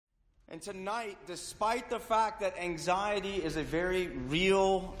And tonight, despite the fact that anxiety is a very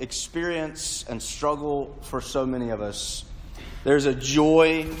real experience and struggle for so many of us, there's a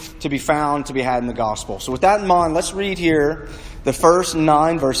joy to be found, to be had in the gospel. So with that in mind, let's read here the first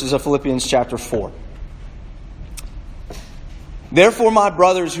 9 verses of Philippians chapter 4. Therefore, my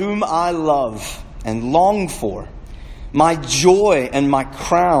brothers, whom I love and long for, my joy and my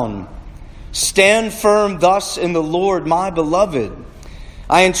crown, stand firm thus in the Lord, my beloved.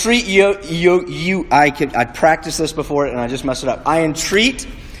 I entreat I practiced this before and I just messed it up. I entreat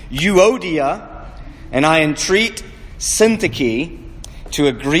Euodia and I entreat Syntyche to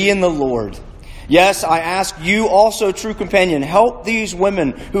agree in the Lord. Yes, I ask you also, true companion, help these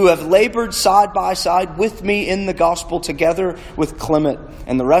women who have labored side by side with me in the gospel, together with Clement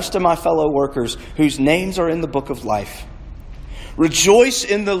and the rest of my fellow workers whose names are in the book of life. Rejoice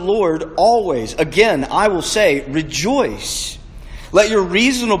in the Lord always. Again, I will say, rejoice. Let your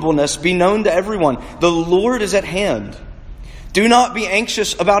reasonableness be known to everyone. The Lord is at hand. Do not be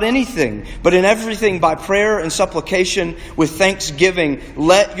anxious about anything, but in everything by prayer and supplication with thanksgiving,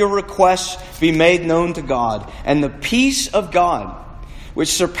 let your requests be made known to God. And the peace of God, which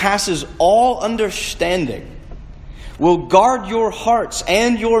surpasses all understanding, will guard your hearts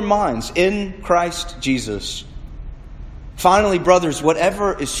and your minds in Christ Jesus. Finally, brothers,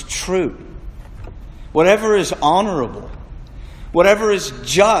 whatever is true, whatever is honorable, whatever is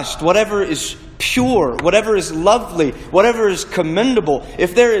just, whatever is pure, whatever is lovely, whatever is commendable,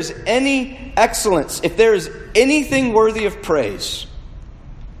 if there is any excellence, if there is anything worthy of praise,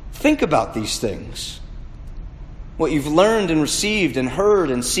 think about these things. What you've learned and received and heard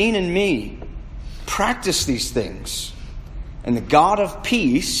and seen in me, practice these things, and the God of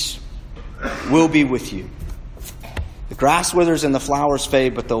peace will be with you. The grass withers and the flowers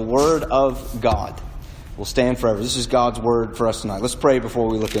fade, but the word of God will stand forever. This is God's word for us tonight. Let's pray before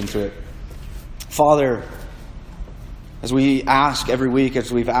we look into it. Father, as we ask every week,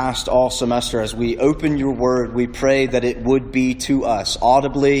 as we've asked all semester, as we open your word, we pray that it would be to us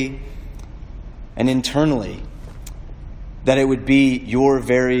audibly and internally, that it would be your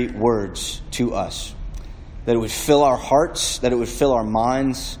very words to us, that it would fill our hearts, that it would fill our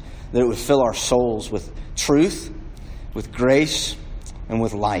minds, that it would fill our souls with truth, with grace, and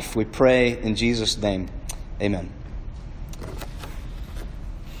with life. We pray in Jesus' name. Amen.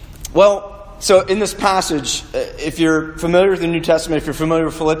 Well, so in this passage, if you're familiar with the New Testament, if you're familiar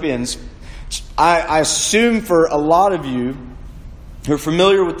with Philippians, I assume for a lot of you who are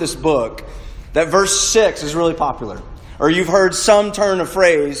familiar with this book, that verse 6 is really popular. Or you've heard some turn of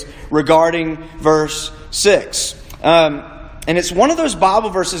phrase regarding verse 6. And it's one of those Bible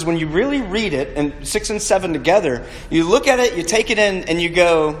verses when you really read it, and 6 and 7 together, you look at it, you take it in, and you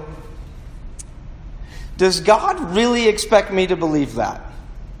go, does God really expect me to believe that?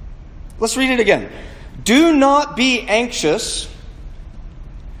 Let's read it again. Do not be anxious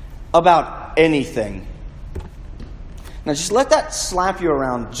about anything. Now just let that slap you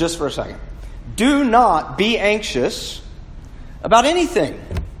around just for a second. Do not be anxious about anything.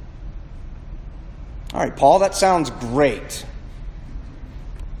 All right, Paul, that sounds great.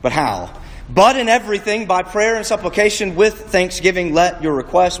 But how? But in everything, by prayer and supplication with thanksgiving, let your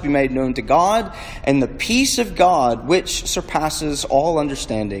requests be made known to God, and the peace of God, which surpasses all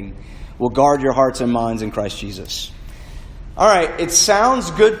understanding, will guard your hearts and minds in Christ Jesus. All right, it sounds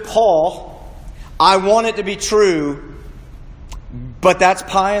good, Paul. I want it to be true, but that's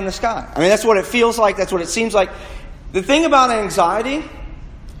pie in the sky. I mean, that's what it feels like. That's what it seems like. The thing about anxiety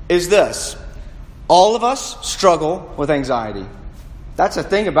is this. All of us struggle with anxiety. That's the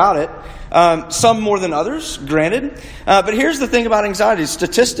thing about it. Some more than others, granted. But here's the thing about anxiety.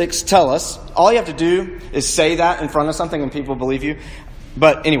 Statistics tell us, all you have to do is say that in front of something and people believe you.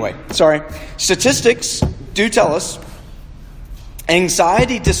 But anyway, sorry. Statistics do tell us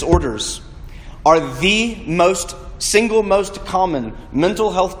anxiety disorders are the single most common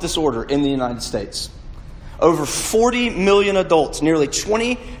mental health disorder in the United States. Over 40 million adults, nearly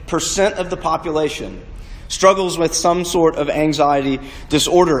 20% of the population, struggles with some sort of anxiety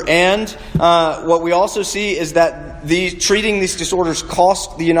disorder. And what we also see is that treating these disorders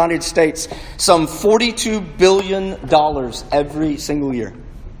cost the United States some $42 billion every single year.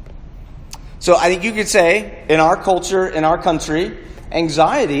 So I think you could say, in our culture, in our country,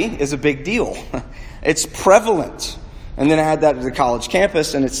 anxiety is a big deal. It's prevalent. And then add that to the college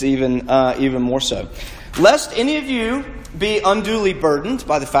campus, and it's even more so. Lest any of you be unduly burdened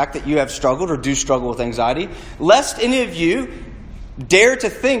by the fact that you have struggled or do struggle with anxiety, lest any of you dare to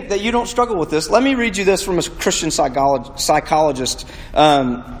think that you don't struggle with this, let me read you this from a Christian psychologist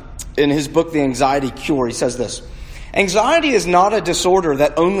in his book, The Anxiety Cure. He says this: Anxiety is not a disorder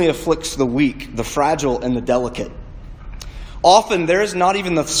that only afflicts the weak, the fragile, and the delicate. Often there is not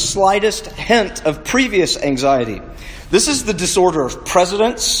even the slightest hint of previous anxiety. This is the disorder of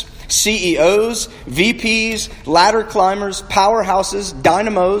presidents, CEOs, VPs, ladder climbers, powerhouses,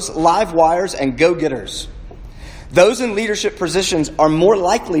 dynamos, live wires, and go-getters. Those in leadership positions are more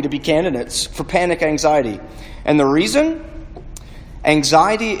likely to be candidates for panic anxiety. And the reason?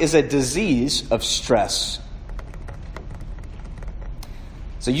 Anxiety is a disease of stress.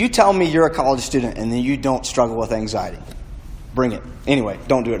 So you tell me you're a college student and then you don't struggle with anxiety. Bring it. Anyway,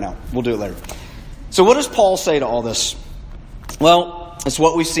 don't do it now. We'll do it later. So what does Paul say to all this? Well, it's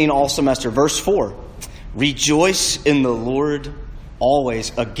what we've seen all semester. Verse 4. Rejoice in the Lord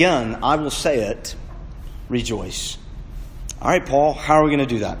always. Again, I will say it. Rejoice. All right, Paul, how are we going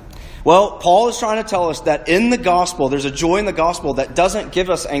to do that? Well, Paul is trying to tell us that in the gospel, there's a joy in the gospel that doesn't give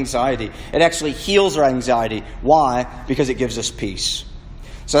us anxiety. It actually heals our anxiety. Why? Because it gives us peace.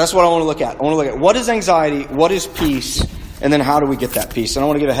 So that's what I want to look at. I want to look at what is anxiety, what is peace, and then how do we get that peace. And I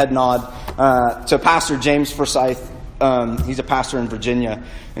want to give a head nod to Pastor James Forsyth. He's a pastor in Virginia,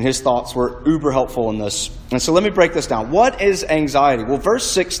 and his thoughts were uber helpful in this. And so let me break this down. What is anxiety? Well, verse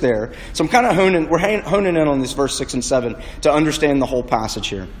 6 there. So I'm kind of honing in on this verse 6 and 7 to understand the whole passage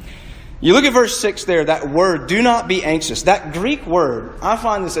here. You look at verse 6 there, that word, do not be anxious. That Greek word, I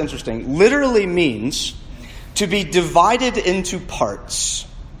find this interesting, literally means to be divided into parts.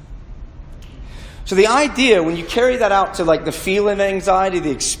 So the idea, when you carry that out to like the feeling of anxiety, the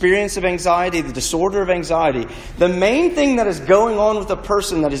experience of anxiety, the disorder of anxiety, the main thing that is going on with a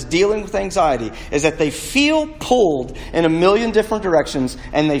person that is dealing with anxiety is that they feel pulled in a million different directions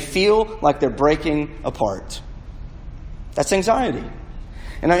and they feel like they're breaking apart. That's anxiety.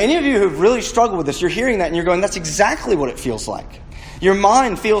 And now any of you who've really struggled with this, you're hearing that and you're going, that's exactly what it feels like. Your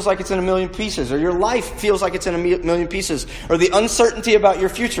mind feels like it's in a million pieces, or your life feels like it's in a million pieces, or the uncertainty about your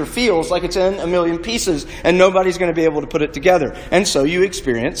future feels like it's in a million pieces, and nobody's going to be able to put it together. And so you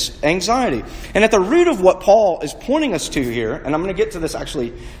experience anxiety. And at the root of what Paul is pointing us to here, and I'm going to get to this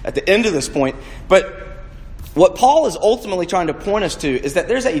actually at the end of this point, but what Paul is ultimately trying to point us to is that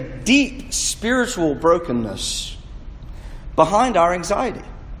there's a deep spiritual brokenness behind our anxiety.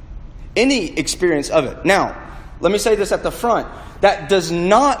 Any experience of it. Now, let me say this at the front. That does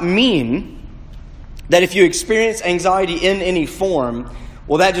not mean that if you experience anxiety in any form,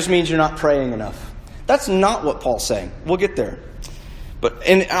 well, that just means you're not praying enough. That's not what Paul's saying. We'll get there.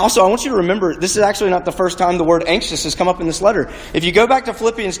 And also, I want you to remember, this is actually not the first time the word anxious has come up in this letter. If you go back to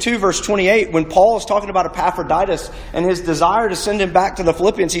Philippians 2, verse 28, when Paul is talking about Epaphroditus and his desire to send him back to the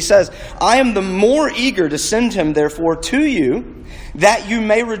Philippians, he says, I am the more eager to send him, therefore, to you, that you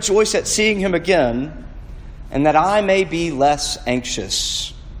may rejoice at seeing him again, and that I may be less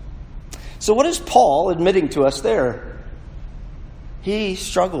anxious. So what is Paul admitting to us there? He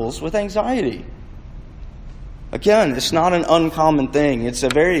struggles with anxiety. Again, it's not an uncommon thing. It's a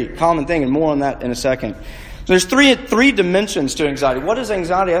very common thing, and more on that in a second. So there's three dimensions to anxiety. What is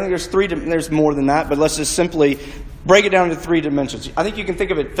anxiety? I think there's more than that, but let's just simply break it down into three dimensions. I think you can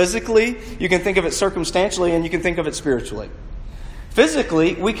think of it physically, you can think of it circumstantially, and you can think of it spiritually.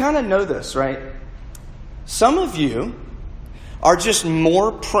 Physically, we kind of know this, right? Some of you are just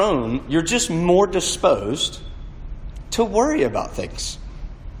more prone, you're just more disposed to worry about things.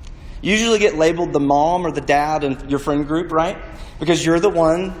 You usually get labeled the mom or the dad in your friend group, right? Because you're the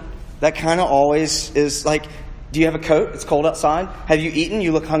one that kind of always is like, do you have a coat? It's cold outside. Have you eaten?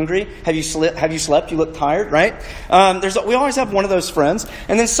 You look hungry. Have you slept? You look tired, right? We always have one of those friends.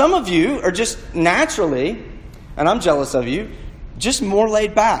 And then some of you are just naturally, and I'm jealous of you, just more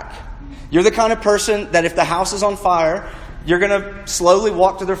laid back. You're the kind of person that if the house is on fire, you're going to slowly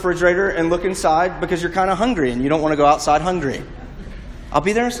walk to the refrigerator and look inside because you're kind of hungry and you don't want to go outside hungry. I'll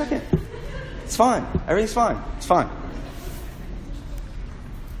be there in a second. It's fine. Everything's fine. It's fine.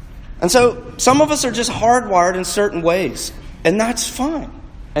 And so some of us are just hardwired in certain ways. And that's fine.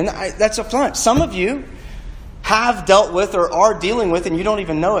 And that's fine. Some of you have dealt with or are dealing with, and you don't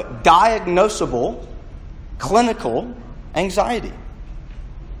even know it, diagnosable, clinical anxiety.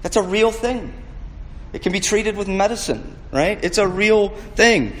 That's a real thing. It can be treated with medicine, right? It's a real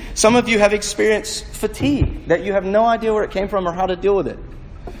thing. Some of you have experienced fatigue that you have no idea where it came from or how to deal with it.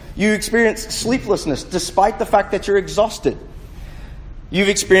 You experience sleeplessness despite the fact that you're exhausted. You've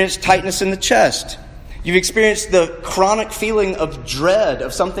experienced tightness in the chest. You've experienced the chronic feeling of dread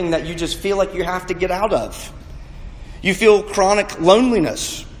of something that you just feel like you have to get out of. You feel chronic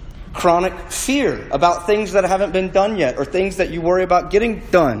loneliness, chronic fear about things that haven't been done yet or things that you worry about getting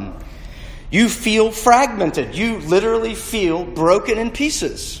done. You feel fragmented. You literally feel broken in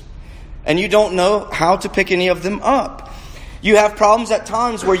pieces. and you don't know how to pick any of them up. You have problems at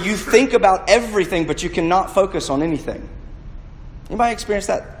times where you think about everything, but you cannot focus on anything. Anybody experience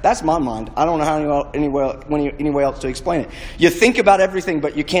that? That's my mind. I don't know how any way else to explain it. You think about everything,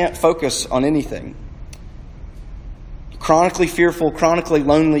 but you can't focus on anything. Chronically fearful, chronically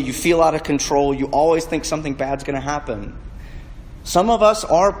lonely, you feel out of control, you always think something bad's going to happen. Some of us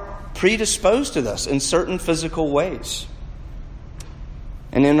are predisposed to this in certain physical ways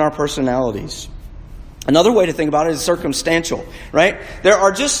and in our personalities. Another way to think about it is circumstantial, right? There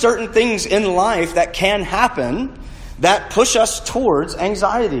are just certain things in life that can happen that push us towards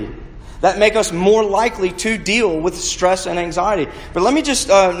anxiety, that make us more likely to deal with stress and anxiety. But let me just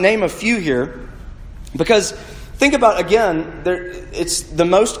name a few here, because think about, again, it's the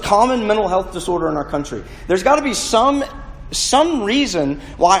most common mental health disorder in our country. There's got to be some reason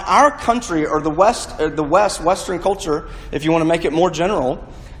why our country, or the Western culture, if you want to make it more general,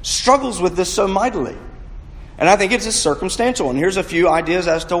 struggles with this so mightily. And I think it's just circumstantial. And here's a few ideas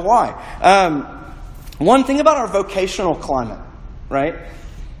as to why. One thing about our vocational climate, right?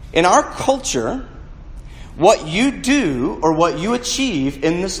 In our culture, what you do or what you achieve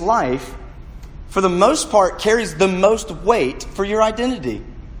in this life, for the most part, carries the most weight for your identity.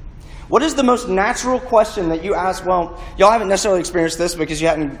 What is the most natural question that you ask? Well, y'all haven't necessarily experienced this because you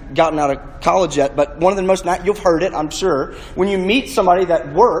haven't gotten out of college yet, but one of the most, you've heard it, I'm sure. When you meet somebody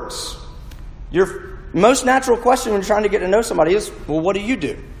that works, your most natural question when you're trying to get to know somebody is, well, what do you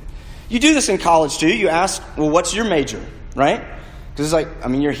do? You do this in college too. You ask, well, what's your major, right? Because it's like,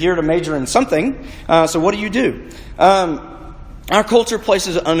 you're here to major in something, so what do you do? Our culture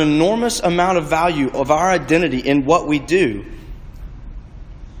places an enormous amount of value of our identity in what we do.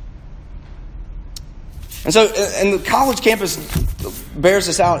 And the college campus bears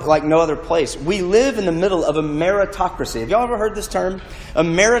this out like no other place. We live in the middle of a meritocracy. Have y'all ever heard this term? A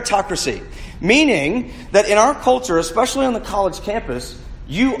meritocracy. Meaning that in our culture, especially on the college campus,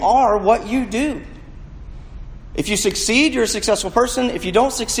 you are what you do. If you succeed, you're a successful person. If you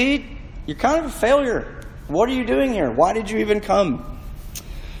don't succeed, you're kind of a failure. What are you doing here? Why did you even come?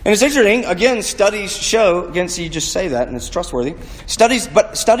 And it's interesting, again, studies show, again, so you just say that and it's trustworthy. Studies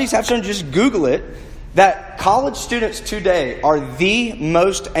have shown, just Google it, that college students today are the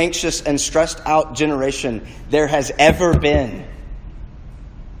most anxious and stressed out generation there has ever been.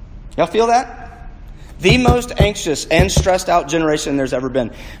 Y'all feel that? The most anxious and stressed out generation there's ever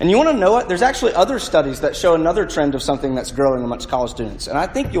been. And you want to know what? There's actually other studies that show another trend of something that's growing amongst college students. And I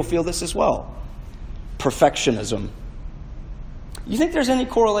think you'll feel this as well. Perfectionism. You think there's any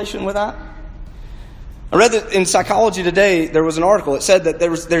correlation with that? I read that in Psychology Today, there was an article. It said that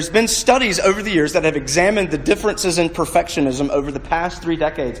there's been studies over the years that have examined the differences in perfectionism over the past 3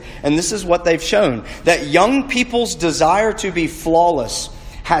 decades. And this is what they've shown. That young people's desire to be flawless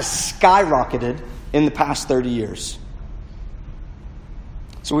has skyrocketed in the past 30 years.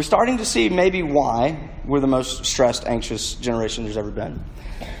 So we're starting to see maybe why we're the most stressed, anxious generation there's ever been.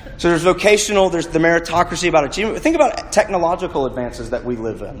 So there's vocational, there's the meritocracy about achievement. Think about technological advances that we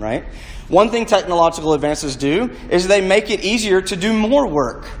live in, right? One thing technological advances do is they make it easier to do more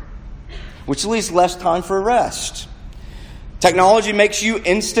work, which leaves less time for rest. Technology makes you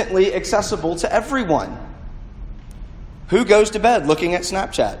instantly accessible to everyone. Who goes to bed looking at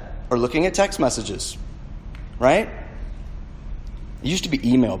Snapchat or looking at text messages, right? It used to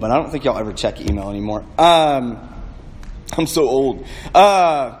be email, but I don't think y'all ever check email anymore. I'm so old.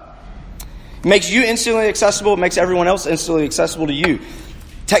 Makes you instantly accessible. It makes everyone else instantly accessible to you.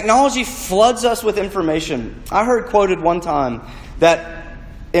 Technology floods us with information. I heard quoted one time that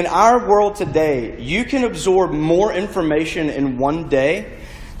in our world today, you can absorb more information in one day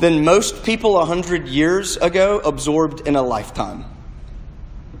than most people 100 years ago absorbed in a lifetime.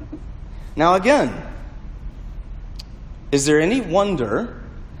 Now again, is there any wonder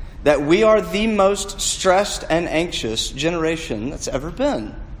that we are the most stressed and anxious generation that's ever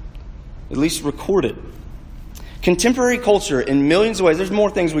been? At least recorded. Contemporary culture in millions of ways, there's more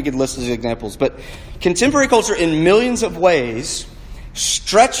things we could list as examples, but contemporary culture in millions of ways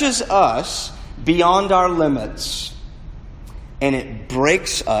stretches us beyond our limits, and it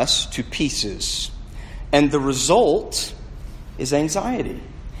breaks us to pieces. And the result is anxiety.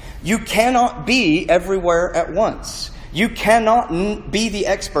 You cannot be everywhere at once. You cannot be the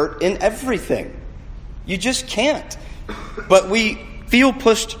expert in everything. You just can't. But we feel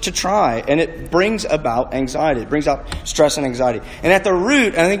pushed to try, and it brings about anxiety. It brings out stress and anxiety. And at the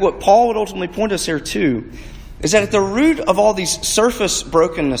root, and I think what Paul would ultimately point us here to, is that at the root of all these surface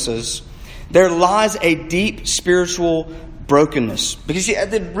brokennesses, there lies a deep spiritual brokenness. Because at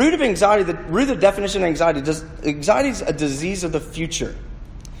the root of anxiety, the root of the definition of anxiety is a disease of the future.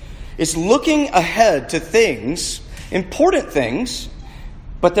 It's looking ahead to things, important things,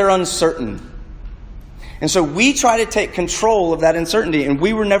 but they're uncertain. And so we try to take control of that uncertainty, and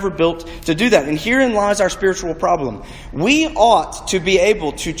we were never built to do that. And herein lies our spiritual problem. We ought to be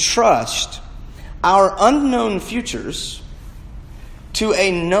able to trust our unknown futures to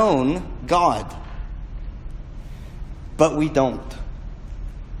a known God. But we don't.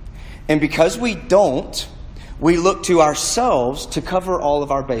 And because we don't, we look to ourselves to cover all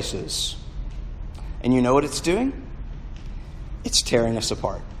of our bases. And you know what it's doing? It's tearing us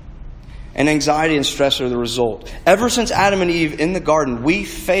apart. And anxiety and stress are the result. Ever since Adam and Eve in the garden, we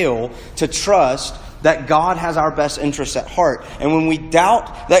fail to trust that God has our best interests at heart. And when we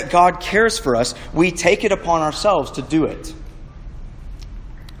doubt that God cares for us, we take it upon ourselves to do it.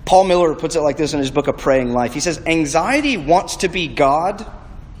 Paul Miller puts it like this in his book, A Praying Life. He says, anxiety wants to be God,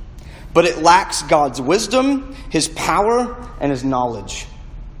 but it lacks God's wisdom, His power, and His knowledge.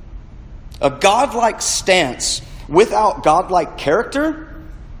 A godlike stance without godlike character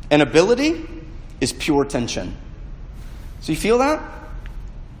and ability is pure tension. So you feel that?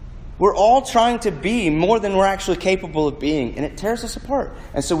 We're all trying to be more than we're actually capable of being, and it tears us apart.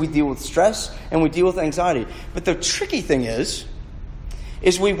 And so we deal with stress and we deal with anxiety. But the tricky thing is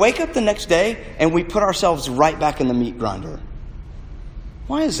we wake up the next day and we put ourselves right back in the meat grinder.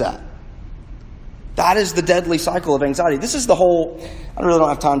 Why is that? That is the deadly cycle of anxiety. This is the whole... I really don't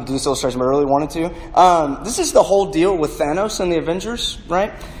have time to do this illustration, but I really wanted to. This is the whole deal with Thanos and the Avengers,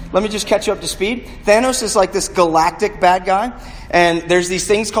 right? Let me just catch you up to speed. Thanos is like this galactic bad guy. And there's these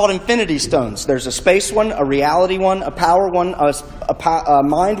things called Infinity Stones. There's a space one, a reality one, a power one, a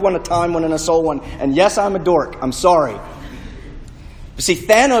mind one, a time one, and a soul one. And yes, I'm a dork. I'm sorry. But see,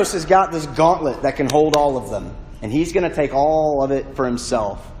 Thanos has got this gauntlet that can hold all of them. And he's going to take all of it for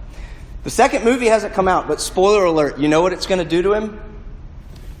himself. The second movie hasn't come out, but spoiler alert, you know what it's going to do to him?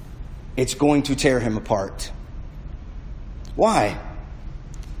 It's going to tear him apart. Why?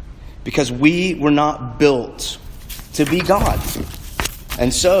 Because we were not built to be God.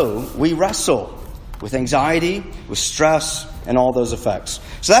 And so we wrestle with anxiety, with stress, and all those effects.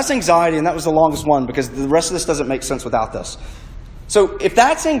 So that's anxiety, and that was the longest one because the rest of this doesn't make sense without this. So if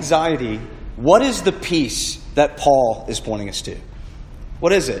that's anxiety, what is the peace that Paul is pointing us to?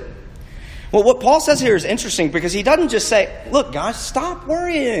 What is it? Well, what Paul says here is interesting because he doesn't just say, look, guys, stop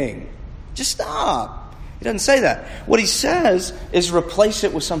worrying. Just stop. He doesn't say that. What he says is replace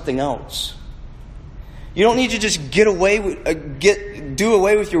it with something else. You don't need to just do away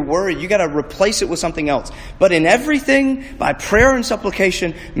with your worry. You got to replace it with something else. But in everything, by prayer and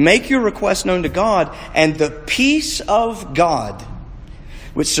supplication, make your request known to God, and the peace of God,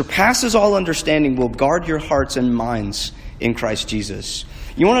 which surpasses all understanding, will guard your hearts and minds in Christ Jesus.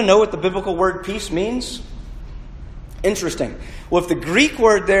 You want to know what the biblical word peace means? Interesting. Well, if the Greek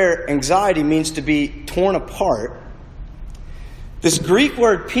word there, anxiety, means to be torn apart, this Greek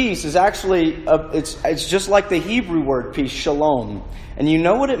word peace is actually, it's just like the Hebrew word peace, shalom. And you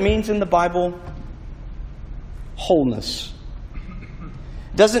know what it means in the Bible? Wholeness.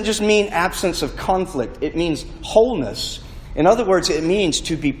 It doesn't just mean absence of conflict. It means wholeness. In other words, it means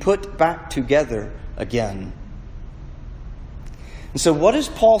to be put back together again. And so what is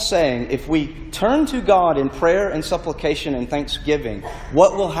Paul saying? If we turn to God in prayer and supplication and thanksgiving,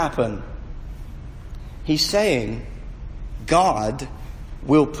 what will happen? He's saying God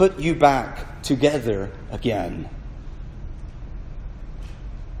will put you back together again.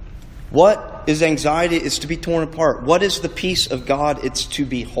 What is anxiety? It's to be torn apart. What is the peace of God? It's to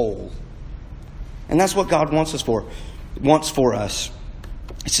be whole. And that's what God wants for us.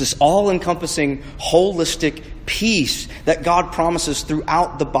 It's this all-encompassing, holistic peace that God promises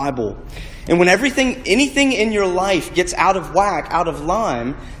throughout the Bible. And when anything in your life gets out of whack, out of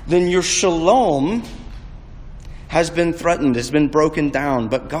line, then your shalom has been threatened, has been broken down.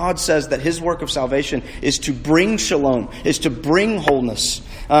 But God says that His work of salvation is to bring shalom, is to bring wholeness,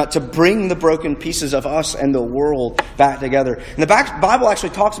 to bring the broken pieces of us and the world back together. And the Bible actually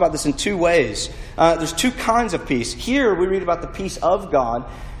talks about this in two ways. There's two kinds of peace. Here we read about the peace of God,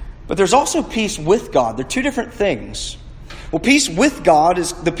 but there's also peace with God. They're two different things. Well, peace with God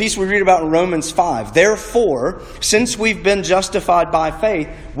is the peace we read about in Romans 5. Therefore, since we've been justified by faith,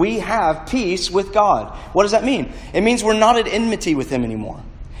 we have peace with God. What does that mean? It means we're not at enmity with Him anymore.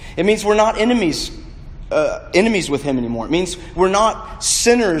 It means we're not enemies with Him anymore. It means we're not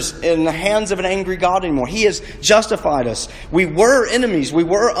sinners in the hands of an angry God anymore. He has justified us. We were enemies. We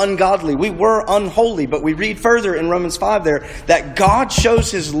were ungodly. We were unholy. But we read further in Romans 5 there that God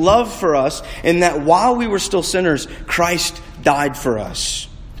shows His love for us in that while we were still sinners, Christ died for us.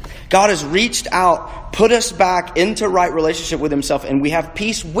 God has reached out, put us back into right relationship with himself, and we have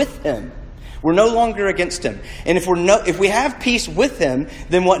peace with him. We're no longer against him. And if we have peace with him,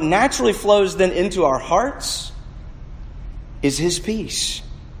 then what naturally flows then into our hearts is his peace.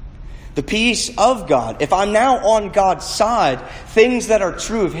 The peace of God. If I'm now on God's side, things that are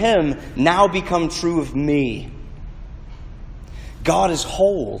true of him now become true of me. God is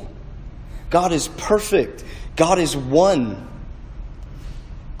whole. God is perfect. God is one.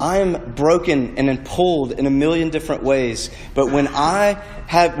 I am broken and pulled in a million different ways. But when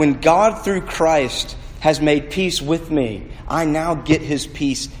God through Christ has made peace with me, I now get his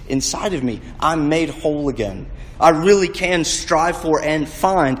peace inside of me. I'm made whole again. I really can strive for and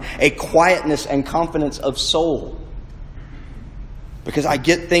find a quietness and confidence of soul. Because I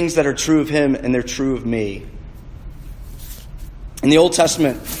get things that are true of him and they're true of me. In the Old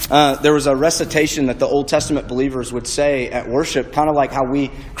Testament, there was a recitation that the Old Testament believers would say at worship, kind of like how we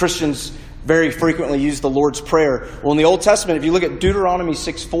Christians very frequently use the Lord's Prayer. Well, in the Old Testament, if you look at Deuteronomy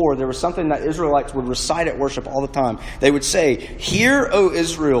 6:4, there was something that Israelites would recite at worship all the time. They would say, "Hear, O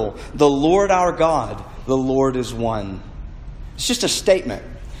Israel, the Lord our God, the Lord is one." It's just a statement.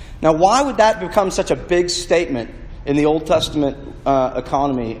 Now, why would that become such a big statement in the Old Testament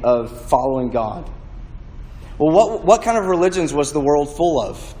economy of following God? Well, what kind of religions was the world full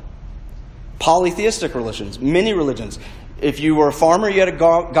of? Polytheistic religions, many religions. If you were a farmer, you had a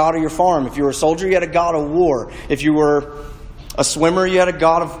god of your farm. If you were a soldier, you had a god of war. If you were a swimmer, you had a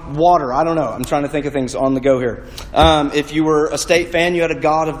god of water. I don't know. I'm trying to think of things on the go here. If you were a state fan, you had a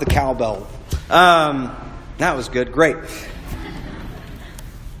god of the cowbell. That was good. Great.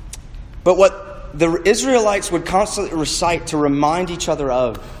 But what the Israelites would constantly recite to remind each other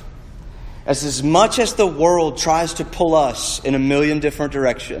of, as much as the world tries to pull us in a million different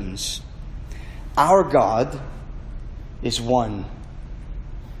directions, our God is one.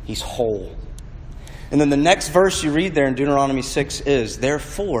 He's whole. And then the next verse you read there in Deuteronomy 6 is,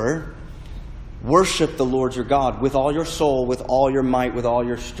 "Therefore, worship the Lord your God with all your soul, with all your might, with all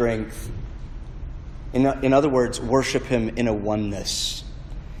your strength." In other words, worship him in a oneness,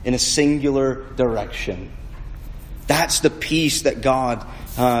 in a singular direction. That's the peace that God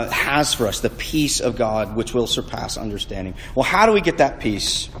has for us, the peace of God, which will surpass understanding. Well, how do we get that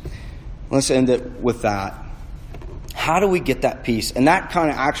peace? Let's end it with that. How do we get that peace? And that kind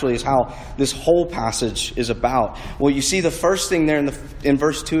of actually is how this whole passage is about. Well, you see the first thing there in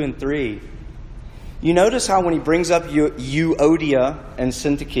verse 2 and 3. You notice how when he brings up Euodia and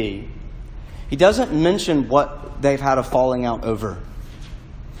Syntyche, he doesn't mention what they've had a falling out over.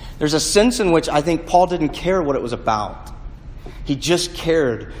 There's a sense in which I think Paul didn't care what it was about. He just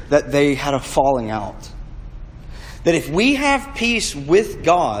cared that they had a falling out. That if we have peace with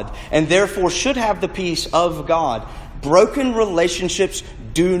God, and therefore should have the peace of God, broken relationships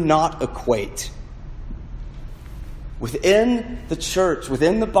do not equate. Within the church,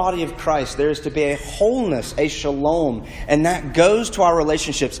 within the body of Christ, there is to be a wholeness, a shalom, and that goes to our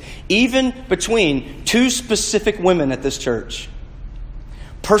relationships, even between two specific women at this church.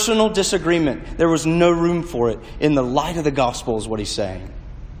 Personal disagreement, there was no room for it in the light of the gospel, is what he's saying.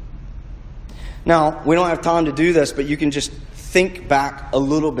 Now, we don't have time to do this, but you can just think back a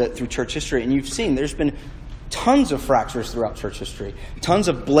little bit through church history, and you've seen there's been tons of fractures throughout church history, tons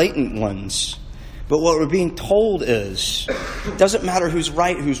of blatant ones. But what we're being told is, it doesn't matter who's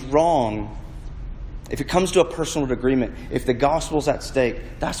right, who's wrong. If it comes to a personal agreement, if the gospel's at stake,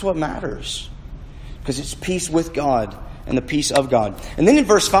 that's what matters. Because it's peace with God and the peace of God. And then in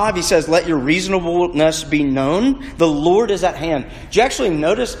verse 5, he says, "Let your reasonableness be known. The Lord is at hand." Do you actually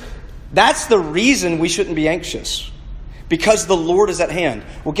notice? That's the reason we shouldn't be anxious. Because the Lord is at hand.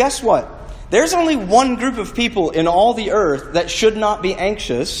 Well, guess what? There's only one group of people in all the earth that should not be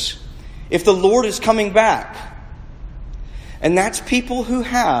anxious if the Lord is coming back. And that's people who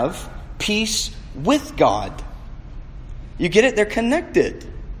have peace with God. You get it? They're connected.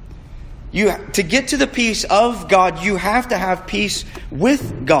 To get to the peace of God, you have to have peace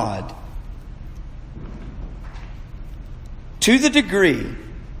with God. To the degree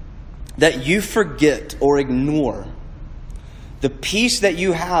that you forget or ignore the peace that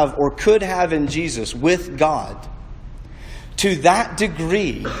you have or could have in Jesus with God, to that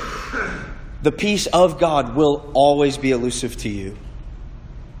degree, the peace of God will always be elusive to you.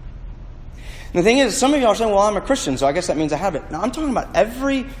 And the thing is, some of you are saying, well, I'm a Christian, so I guess that means I have it. Now, I'm talking about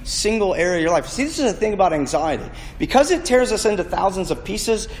every single area of your life. See, this is the thing about anxiety. Because it tears us into thousands of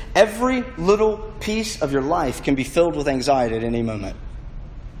pieces, every little piece of your life can be filled with anxiety at any moment.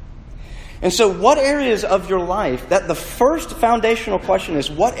 And so what areas of your life, that the first foundational question is,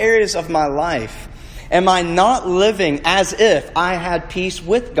 what areas of my life am I not living as if I had peace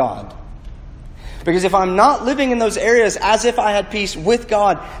with God? Because if I'm not living in those areas as if I had peace with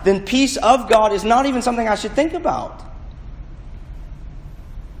God, then peace of God is not even something I should think about.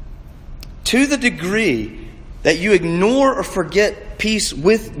 To the degree that you ignore or forget peace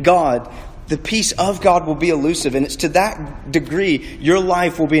with God, the peace of God will be elusive. And it's to that degree your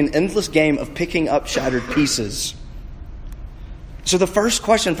life will be an endless game of picking up shattered pieces. So the first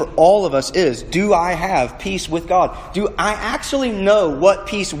question for all of us is, do I have peace with God? Do I actually know what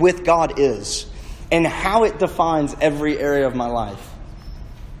peace with God is and how it defines every area of my life?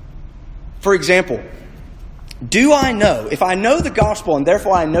 For example, do I know, if I know the gospel and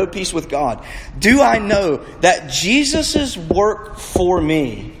therefore I know peace with God, do I know that Jesus' work for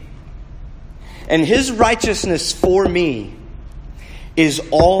me and His righteousness for me is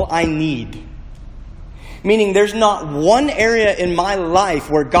all I need? Meaning there's not one area in my life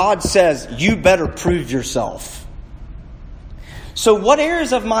where God says, you better prove yourself. So what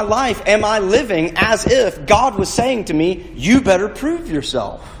areas of my life am I living as if God was saying to me, you better prove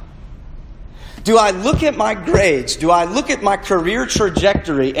yourself? Do I look at my grades? Do I look at my career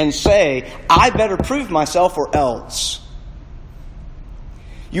trajectory and say, I better prove myself or else?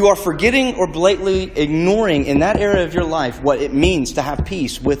 You are forgetting or blatantly ignoring in that area of your life what it means to have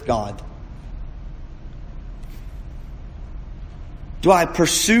peace with God. Do I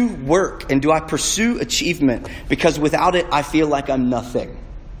pursue work and do I pursue achievement because without it I feel like I'm nothing?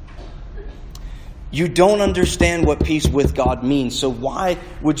 You don't understand what peace with God means, so why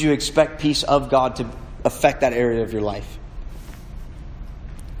would you expect peace of God to affect that area of your life?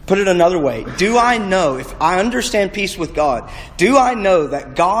 Put it another way, do I know, if I understand peace with God, do I know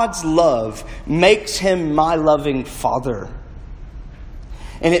that God's love makes Him my loving Father?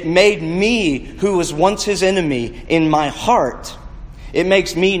 And it made me, who was once His enemy, in my heart, it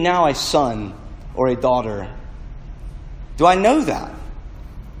makes me now a son or a daughter. Do I know that?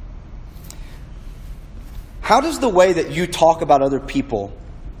 How does the way that you talk about other people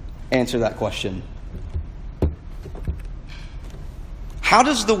answer that question? How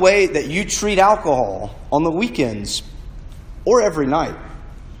does the way that you treat alcohol on the weekends or every night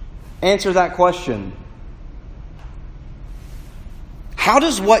answer that question? How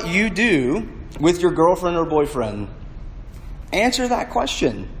does what you do with your girlfriend or boyfriend answer that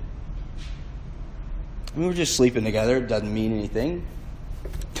question? I mean, we're just sleeping together. It doesn't mean anything.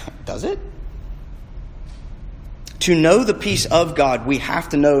 Does it? To know the peace of God, we have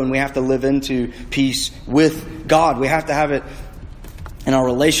to know and we have to live into peace with God. We have to have it in our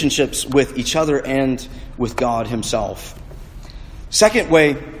relationships with each other and with God Himself. Second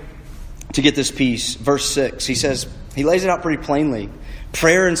way to get this peace, verse 6, he lays it out pretty plainly.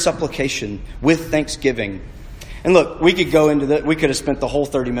 Prayer and supplication with thanksgiving. And look, we could go into that. We could have spent the whole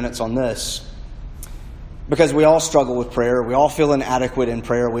 30 minutes on this. Because we all struggle with prayer. We all feel inadequate in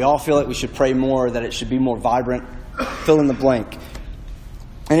prayer. We all feel like we should pray more, that it should be more vibrant. Fill in the blank.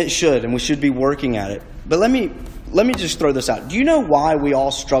 And it should, and we should be working at it. But let me just throw this out. Do you know why we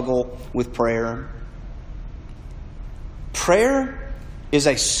all struggle with prayer? Prayer is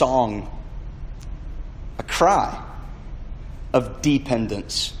a song, a cry of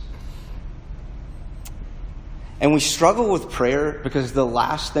dependence. And we struggle with prayer because the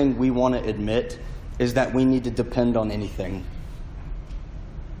last thing we want to admit is that we need to depend on anything.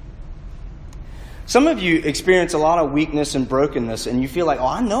 Some of you experience a lot of weakness and brokenness, and you feel like, oh,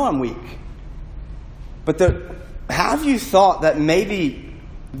 I know I'm weak. But have you thought that maybe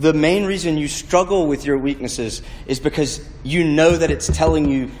the main reason you struggle with your weaknesses is because you know that it's telling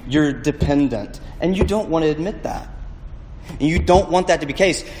you you're dependent, and you don't want to admit that? And you don't want that to be the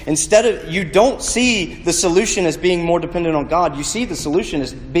case. Instead of, you don't see the solution as being more dependent on God. You see the solution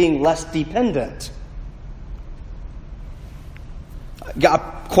as being less dependent. I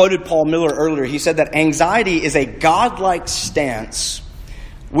quoted Paul Miller earlier. He said that anxiety is a godlike stance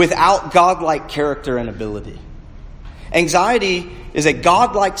without godlike character and ability. Anxiety is a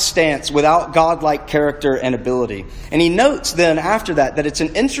godlike stance without godlike character and ability. And he notes then after that it's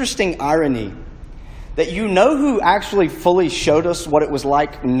an interesting irony that you know who actually fully showed us what it was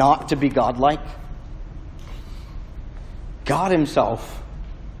like not to be godlike? God Himself.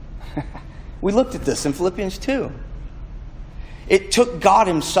 We looked at this in Philippians 2. It took God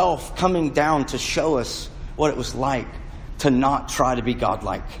Himself coming down to show us what it was like to not try to be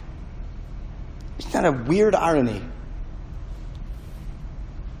godlike. Isn't that a weird irony?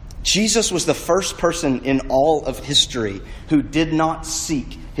 Jesus was the first person in all of history who did not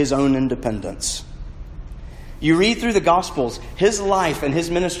seek His own independence. You read through the Gospels, His life and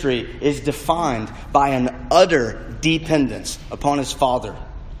His ministry is defined by an utter dependence upon His Father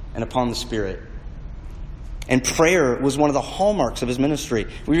and upon the Spirit. And prayer was one of the hallmarks of his ministry.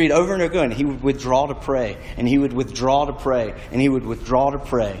 We read over and over again, he would withdraw to pray, and he would withdraw to pray, and he would withdraw to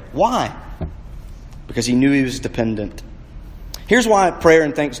pray. Why? Because he knew he was dependent. Here's why prayer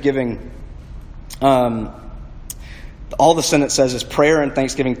and thanksgiving, all the sentence says is prayer and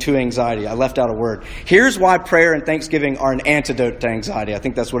thanksgiving to anxiety. I left out a word. Here's why prayer and thanksgiving are an antidote to anxiety. I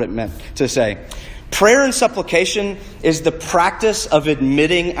think that's what it meant to say. Prayer and supplication is the practice of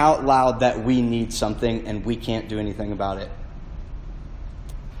admitting out loud that we need something and we can't do anything about it.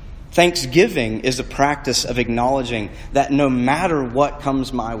 Thanksgiving is a practice of acknowledging that no matter what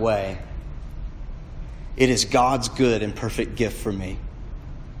comes my way, it is God's good and perfect gift for me.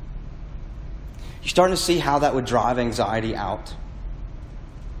 You're starting to see how that would drive anxiety out.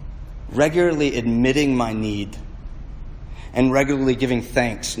 Regularly admitting my need and regularly giving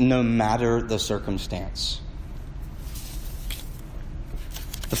thanks no matter the circumstance.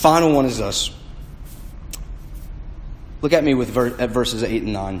 The final one is this. Look at me at verses 8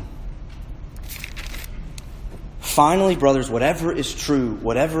 and 9. Finally, brothers, whatever is true,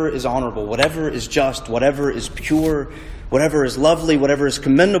 whatever is honorable, whatever is just, whatever is pure, whatever is lovely, whatever is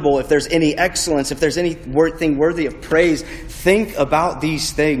commendable, if there's any excellence, if there's anything worthy of praise, think about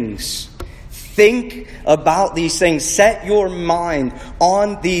these things. Think about these things. Set your mind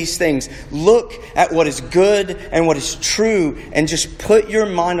on these things. Look at what is good and what is true and just put your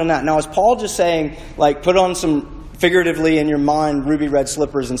mind on that. Now, is Paul just saying, like, put on some, figuratively in your mind, ruby red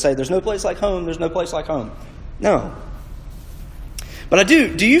slippers and say, there's no place like home, there's no place like home? No. But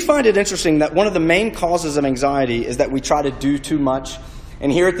do you find it interesting that one of the main causes of anxiety is that we try to do too much?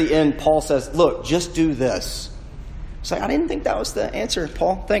 And here at the end, Paul says, look, just do this. It's like, I didn't think that was the answer,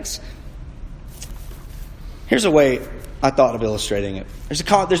 Paul. Thanks. Here's a way I thought of illustrating it.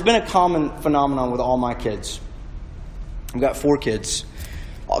 There's been a common phenomenon with all my kids. I've got 4 kids.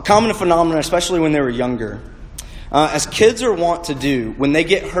 A common phenomenon, especially when they were younger. As kids are wont to do, when they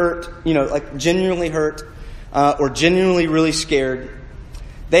get hurt, like genuinely hurt, or genuinely really scared,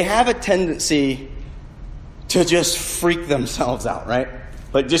 they have a tendency to just freak themselves out, right?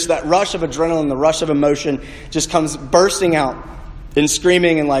 Like just that rush of adrenaline, the rush of emotion just comes bursting out and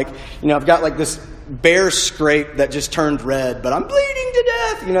screaming and I've got like this bear scrape that just turned red, but I'm bleeding to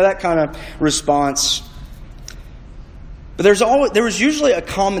death, that kind of response. But there's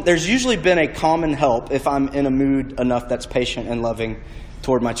usually been a common help if I'm in a mood enough that's patient and loving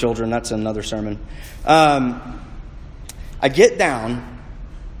toward my children. That's another sermon. I get down,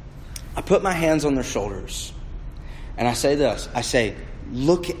 I put my hands on their shoulders, and I say this. I say,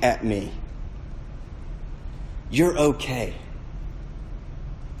 look at me. You're okay.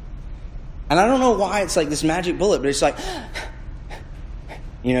 And I don't know why it's like this magic bullet, but it's like, and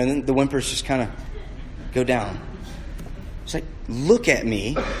then the whimpers just kind of go down. It's like, look at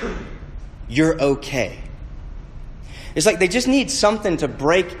me. You're okay. It's like they just need something to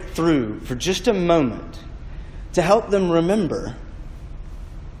break through for just a moment to help them remember,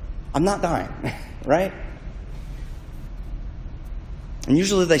 I'm not dying, right? And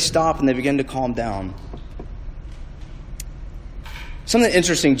usually they stop and they begin to calm down. Something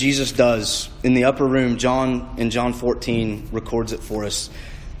interesting Jesus does in the upper room, in John 14 records it for us.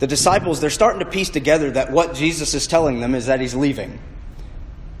 The disciples, they're starting to piece together that what Jesus is telling them is that he's leaving.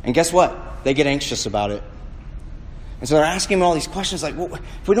 And guess what? They get anxious about it. And so they're asking him all these questions like, well,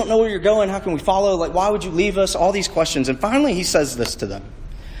 if we don't know where you're going, how can we follow? Like, why would you leave us? All these questions. And finally he says this to them.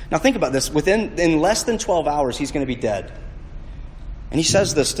 Now think about this. In less than 12 hours, he's going to be dead. And he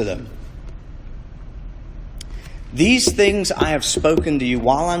says this to them. These things I have spoken to you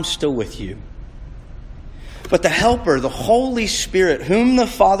while I'm still with you. But the Helper, the Holy Spirit, whom the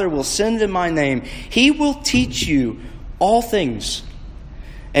Father will send in my name, he will teach you all things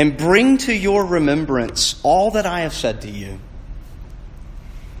and bring to your remembrance all that I have said to you.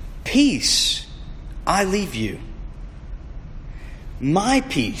 Peace I leave you. My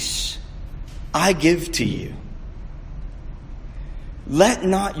peace I give to you. Let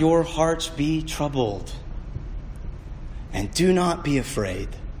not your hearts be troubled, and do not be afraid.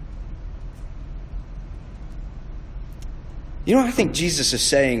 You know what I think Jesus is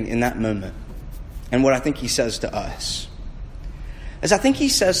saying in that moment, and what I think he says to us, is I think he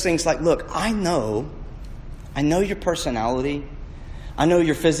says things like, look, I know your personality, I know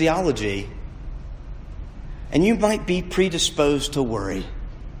your physiology, and you might be predisposed to worry.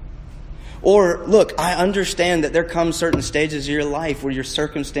 Or, look, I understand that there come certain stages of your life where your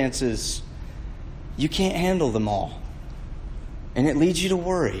circumstances, you can't handle them all. And it leads you to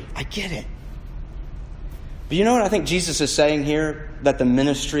worry. I get it. But you know what I think Jesus is saying here that the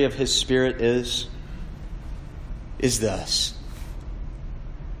ministry of his Spirit is this.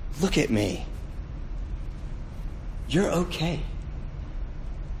 Look at me. You're okay.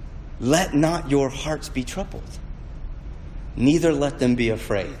 Let not your hearts be troubled, neither let them be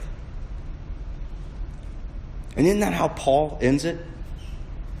afraid. And isn't that how Paul ends it?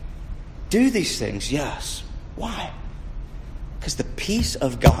 Do these things, yes. Why? Because the peace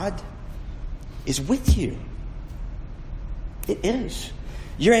of God is with you. It is.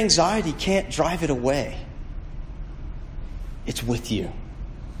 Your anxiety can't drive it away. It's with you.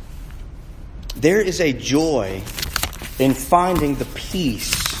 There is a joy in finding the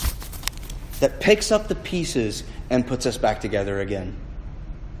peace that picks up the pieces and puts us back together again.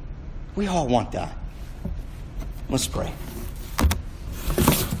 We all want that. Let's pray.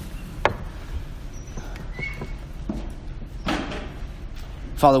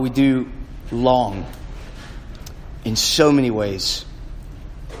 Father, we do long in so many ways,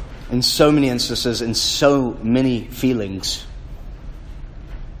 in so many instances, in so many feelings,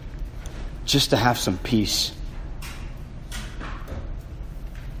 just to have some peace.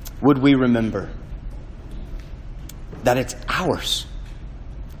 Would we remember that it's ours?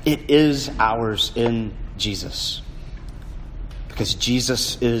 It is ours in Jesus, because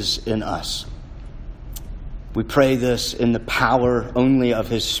Jesus is in us. We pray this in the power only of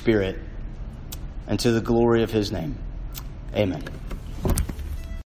His Spirit and to the glory of His name. Amen.